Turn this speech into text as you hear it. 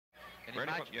And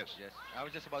Imagine, yes. Yes, I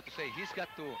was just about to say, he's got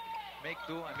to make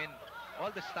do. I mean,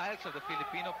 all the styles of the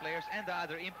Filipino players and the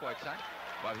other imports, huh?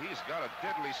 But he's got a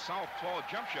deadly southpaw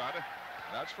jump shot,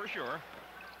 that's for sure.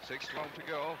 6:12 to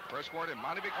go. First quarter,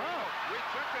 Manny Victorino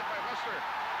rejected by Lester.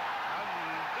 And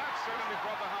that certainly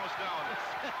brought the house down.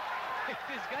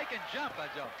 This guy can jump,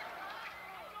 Joe.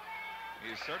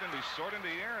 He certainly soared in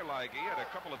the air like he had a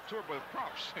couple of turbo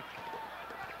props.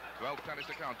 12-10 is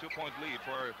the count. 2-point lead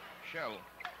for Shell.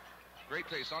 Great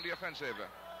taste on the offensive.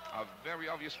 A very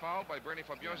obvious foul by Bernie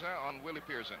Fabiosa on Willie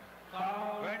Pearson.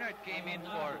 Bernard came in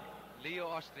for Leo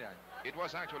Austrian. It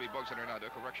was actually Bugs and Hernando,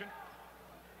 correction.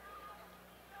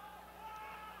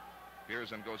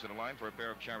 Pearson goes to the line for a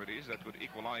pair of charities that would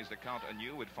equalize the count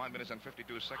anew with 5 minutes and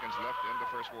 52 seconds left in the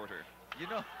first quarter. You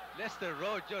know, Lester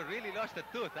Rojo really lost a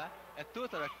tooth, huh? A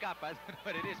tooth or a cap, I don't know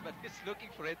what it is, but he's looking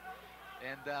for it.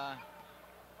 And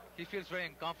he feels very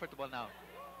uncomfortable now.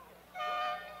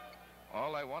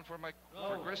 All I want for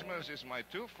Christmas is my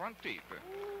 2 front teeth.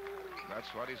 That's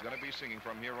what he's going to be singing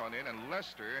from here on in. And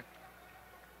Lester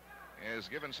is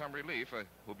given some relief.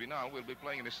 Hubinal will be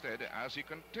playing in his stead as he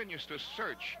continues to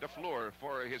search the floor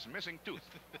for his missing tooth.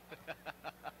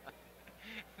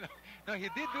 No, he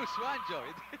did do Swan, Joe.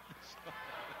 He did do Swan.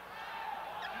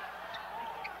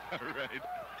 All right.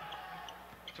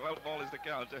 12 ball is the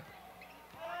count.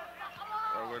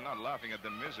 Well, we're not laughing at the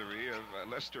misery of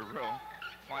Lester Rowe.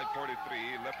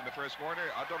 5:43 left in the first quarter.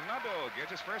 Adornado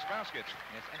gets his first basket.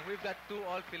 Yes, and we've got 2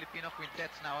 all-Filipino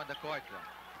quintets now on the court.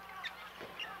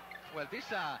 Well, this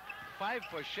 5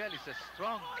 for Shell is a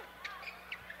strong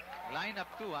lineup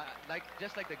too,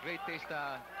 just like the Great Taste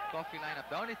Coffee lineup.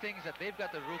 The only thing is that they've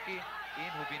got a rookie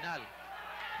in Hubinal.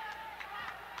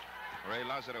 Ray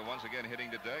Lazaro once again hitting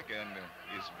the deck and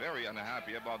is very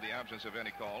unhappy about the absence of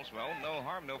any calls. Well, no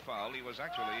harm, no foul. He was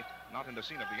actually not in the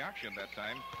scene of the action that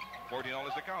time. 14-all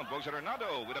is the count. Bogues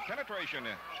Hernando with a penetration.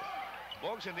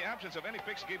 Bogues, in the absence of any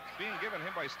picks being given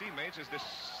him by his teammates, is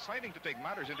deciding to take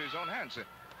matters into his own hands.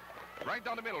 Right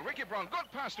down the middle, Ricky Brown,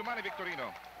 good pass to Manny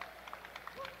Victorino.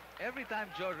 Every time,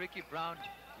 Joe, Ricky Brown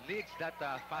leads that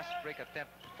fast break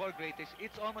attempt for Great Taste,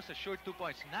 it's almost a sure 2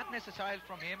 points. Not necessarily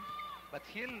from him, but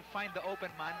he'll find the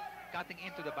open man cutting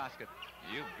into the basket.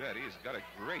 You bet. He's got a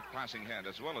great passing hand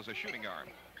as well as a shooting arm.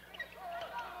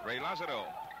 Ray Lazaro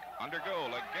under goal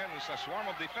against a swarm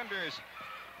of defenders.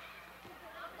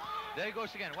 There he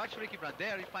goes again. Watch Ricky Brown.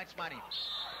 There he finds Manny.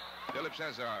 Philip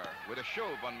Cesar with a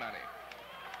shove on Manny.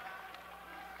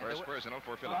 First personal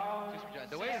for Philip.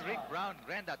 The way Rick Brown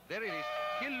ran that, there it is.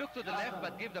 He'll look to the left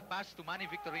but give the pass to Manny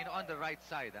Victorino on the right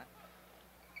side. Huh?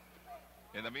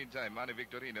 In the meantime, Manny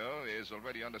Victorino is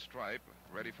already on the stripe,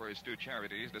 ready for his 2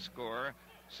 charities. The score,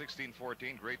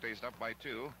 16-14, Great Taste up by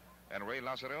 2. And Ray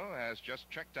Lazaro has just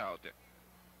checked out.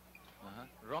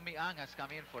 Romy Ang has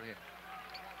come in for him.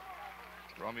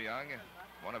 Romy Ang,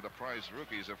 one of the prize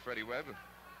rookies of Freddie Webb.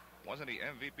 Wasn't he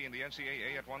MVP in the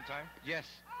NCAA at one time? Yes,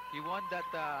 he won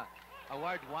that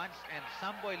award once, and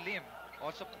Samboy Lim,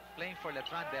 also playing for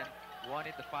Letran then, won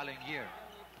it the following year.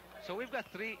 So we've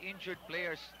got 3 injured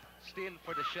players still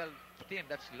for the Shell team.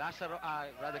 That's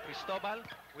Cristobal,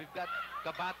 we've got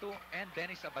Cabatu, and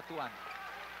Dennis Abatuan.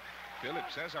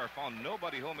 Philip Cesar found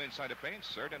nobody home inside the paint,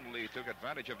 certainly took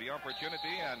advantage of the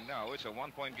opportunity, and now it's a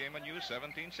 1-point game on you,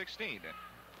 17-16.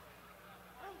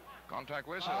 Contact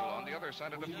whistle on the other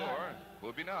side of the floor.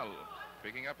 Hubinal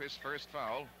picking up his first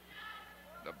foul.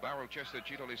 The barrel-chested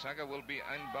Chito Lisaga will be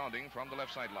inbounding from the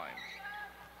left sideline.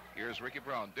 Here's Ricky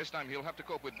Brown. This time he'll have to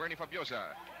cope with Bernie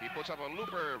Fabiosa. He puts up a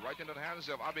looper right into the hands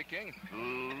of Abe King.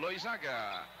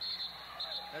 Loizaga.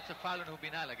 That's a foul on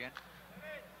Hubinal again.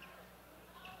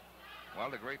 While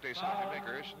the Great Taste Coffee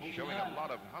makers showing a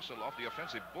lot of hustle off the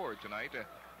offensive board tonight,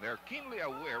 they're keenly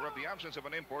aware of the absence of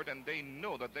an import, and they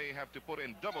know that they have to put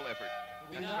in double effort.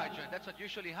 That's right, John. That's what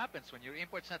usually happens when your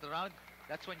import's not around.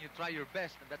 That's when you try your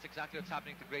best, and that's exactly what's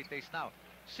happening to Great Taste now.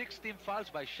 16 fouls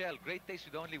by Shell. Great Taste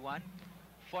with only 1.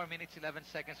 4 minutes, 11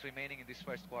 seconds remaining in this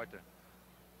first quarter.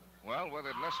 Well,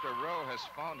 whether Lester Rowe has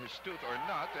found his tooth or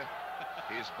not,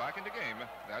 he's back in the game.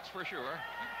 That's for sure.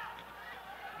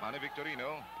 Manny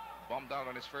Victorino bombed out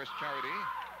on his first charity.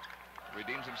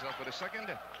 Redeems himself with a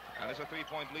second. And it's a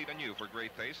 3-point lead on you for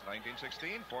Great Taste.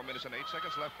 19-16, 4 minutes and 8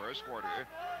 seconds left first quarter.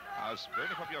 As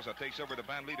Bernie Fabiosa takes over the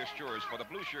band leader's chores for the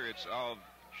blue shirts of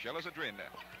Shell Azodrin.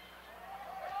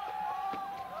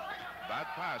 Bad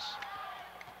pass.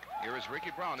 Here is Ricky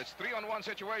Brown. It's 3-on-1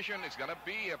 situation. It's going to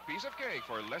be a piece of cake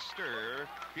for Lester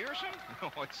Pearson.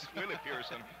 No, it's Willie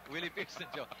Pearson. Willie Pearson,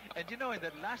 Joe. And you know, in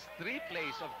the last 3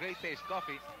 plays of Great Taste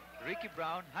Coffee, Ricky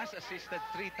Brown has assisted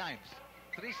 3 times.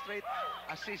 3 straight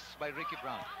assists by Ricky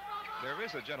Brown. There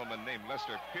is a gentleman named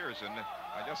Lester Pearson.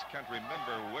 I just can't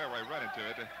remember where I ran into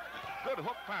it. Good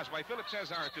hook pass by Philip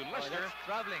Cesar to Lester. That's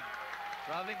traveling.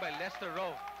 Traveling by Lester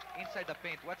Rowe inside the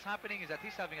paint. What's happening is that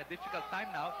he's having a difficult time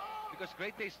now because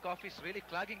Great Taste Coffee is really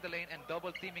clogging the lane and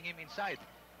double teaming him inside.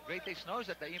 Great Taste knows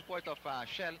that the import of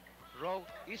Shell, Rowe,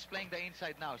 is playing the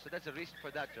inside now. So that's the reason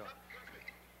for that, Joe.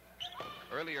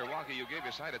 Earlier, Wonky, you gave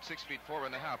his height at 6 feet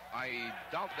 4.5. I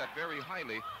doubt that very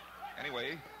highly.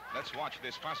 Anyway, let's watch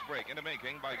this fast break in the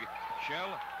making by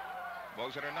Shell.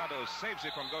 Bogzadernado saves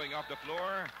it from going off the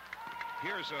floor.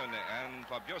 Pearson and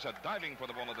Fabiosa diving for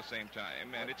the ball at the same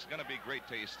time, and it's going to be Great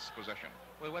Taste's possession.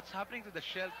 Well, what's happening to the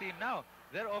Shell team now?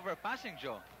 They're overpassing,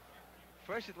 Joe.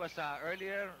 First, it was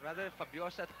earlier, rather,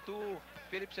 Fabiosa to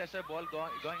Philip Cesar, ball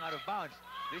going out of bounds.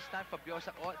 This time,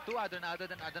 Fabiosa to Adonado,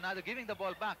 then Adonado giving the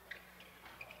ball back.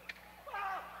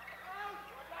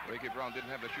 Ricky Brown didn't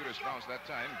have the shooter's bounce that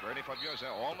time. Bernie Fabiosa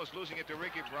almost losing it to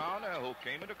Ricky Brown, who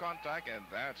came into contact, and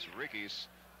that's Ricky's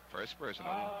first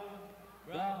personal.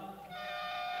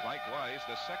 Likewise,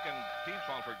 the second team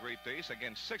foul for Great Taste,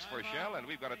 again 6 for Shell, and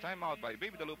we've got a timeout by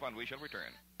Baby DeLupa, and we shall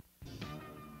return.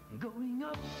 Going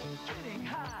up, getting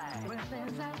high, where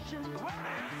there's action, where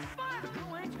there's fun.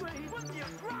 Going great with your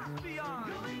Crosby on.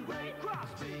 Going great,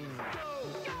 Crosby. Go,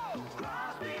 go,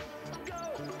 Crosby. Go,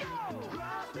 go,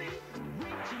 Crosby.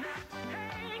 Reaching out,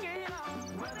 hanging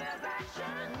on, where there's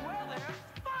action, where there's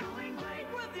fun. Going great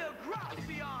with your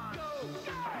Crosby on. Go,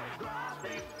 go,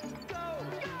 Crosby. Go,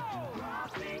 go,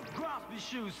 Crosby. Crosby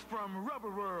shoes from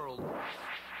Rubber World.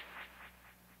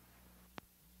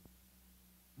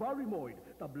 Barimoid,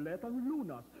 tabletang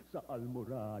lunas sa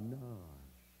Almoranas.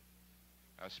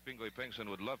 As Pingoy Pengson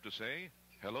would love to say,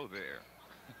 hello there.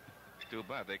 Too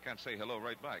bad they can't say hello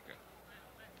right back.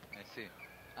 I see.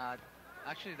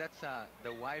 Actually, that's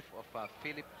the wife of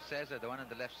Philip Cesar, the one on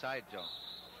the left side, Joe.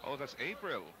 Oh, that's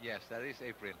April. Yes, that is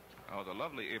April. Oh, the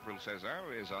lovely April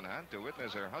Cesar is on hand to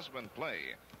witness her husband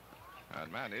play.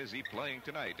 And man, is he playing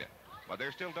tonight. But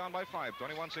they're still down by 5,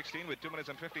 21-16 with 2 minutes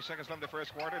and 50 seconds left in the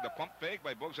first quarter. The pump fake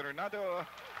by Bogzadernado.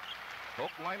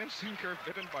 Hook, line, and sinker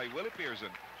bitten by Willie Pearson.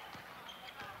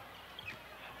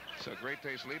 So Great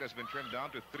Taste lead has been trimmed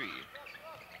down to 3.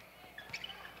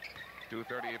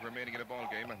 2:38 remaining in the ball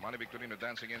game. Manny Victorino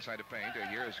dancing inside the paint.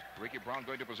 Here's Ricky Brown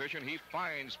going to position. He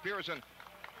finds Pearson.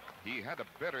 He had a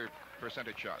better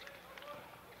percentage shot.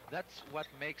 That's what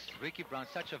makes Ricky Brown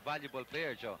such a valuable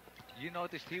player, Joe. You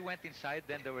noticed he went inside,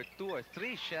 then there were 2 or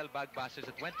 3 shell bag busters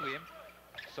that went to him.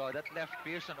 So that left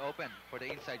Pearson open for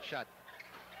the inside shot.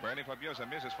 Bernie Fabiosa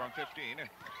misses from 15.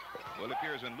 Willie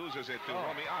Pearson loses it to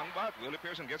Romy Ang, but Willie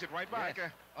Pearson gets it right back.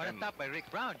 Yes. On the top by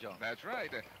Rick Brown, Joe. That's right.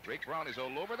 Rick Brown is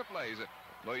all over the place.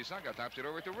 Loizaga taps it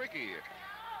over to Ricky.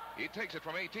 He takes it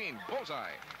from 18.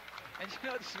 Bullseye. And you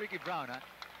notice Ricky Brown, huh?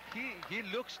 He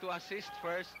looks to assist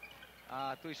first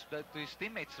to his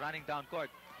teammates running down court.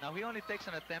 Now he only takes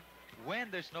an attempt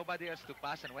when there's nobody else to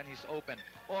pass and when he's open,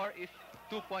 or if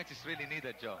 2 points is really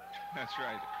needed, Joe. That's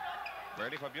right.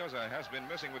 Bernie Fabiosa has been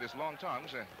missing with his long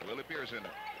tongues. Willie Pearson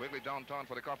quickly downtown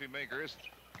for the coffee makers.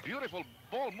 Beautiful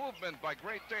ball movement by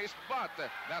Great Taste, but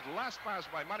that last pass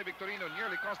by Manny Victorino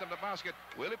nearly cost them the basket.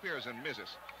 Willie Pearson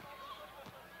misses.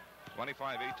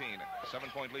 25-18,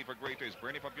 7-point lead for Great Taste.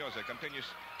 Bernie Fabiosa continues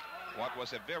what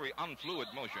was a very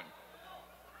unfluid motion.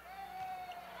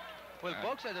 Well,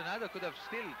 Bogzadernado could have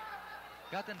still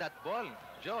gotten that ball.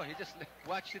 Joe, he just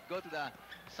watched it go to the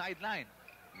sideline.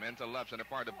 Mental lapse on the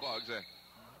part of Bugs.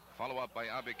 Follow up by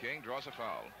Abby King, draws a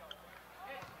foul.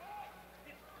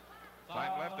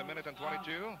 Time left, 1 minute and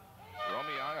 22.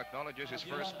 Romeo acknowledges his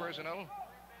first personal,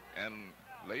 and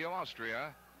Leo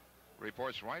Austria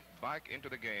reports right back into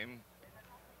the game.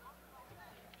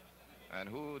 And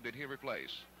who did he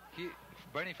replace?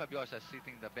 Bernie Fabiosa is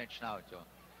sitting the bench now, Joe.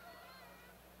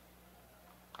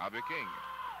 Abby King.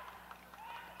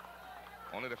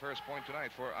 Only the first point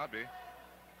tonight for Abby.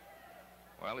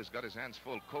 Well, he's got his hands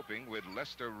full coping with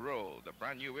Lester Rowe, the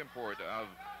brand new import of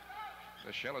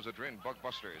the Shell Azodrin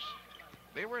Buckbusters.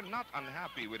 They were not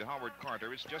unhappy with Howard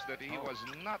Carter. It's just that he was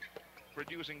not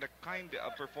producing the kind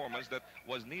of performance that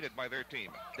was needed by their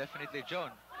team. Definitely,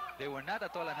 John. They were not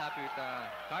at all unhappy with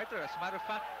Carter. As a matter of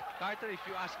fact, Carter, if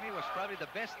you ask me, was probably the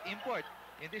best import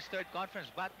in this third conference.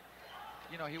 But,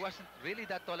 you know, he wasn't really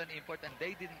that tall an import, and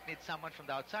they didn't need someone from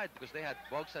the outside because they had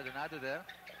Bogzadernado there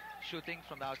shooting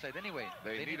from the outside anyway.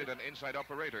 They needed an inside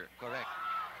operator. Correct.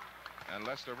 And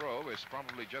Lester Rowe is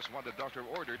probably just what the doctor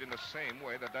ordered, in the same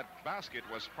way that that basket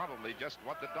was probably just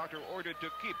what the doctor ordered to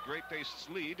keep Great Taste's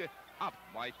lead up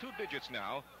by 2 digits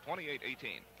now,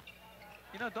 28-18.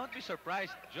 You know, don't be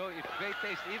surprised, Joe, if Great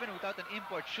Taste, even without an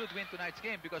import, should win tonight's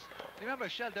game. Because remember,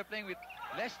 Shell, they're playing with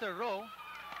Lester Rowe.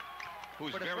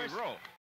 Who's for the very first- raw.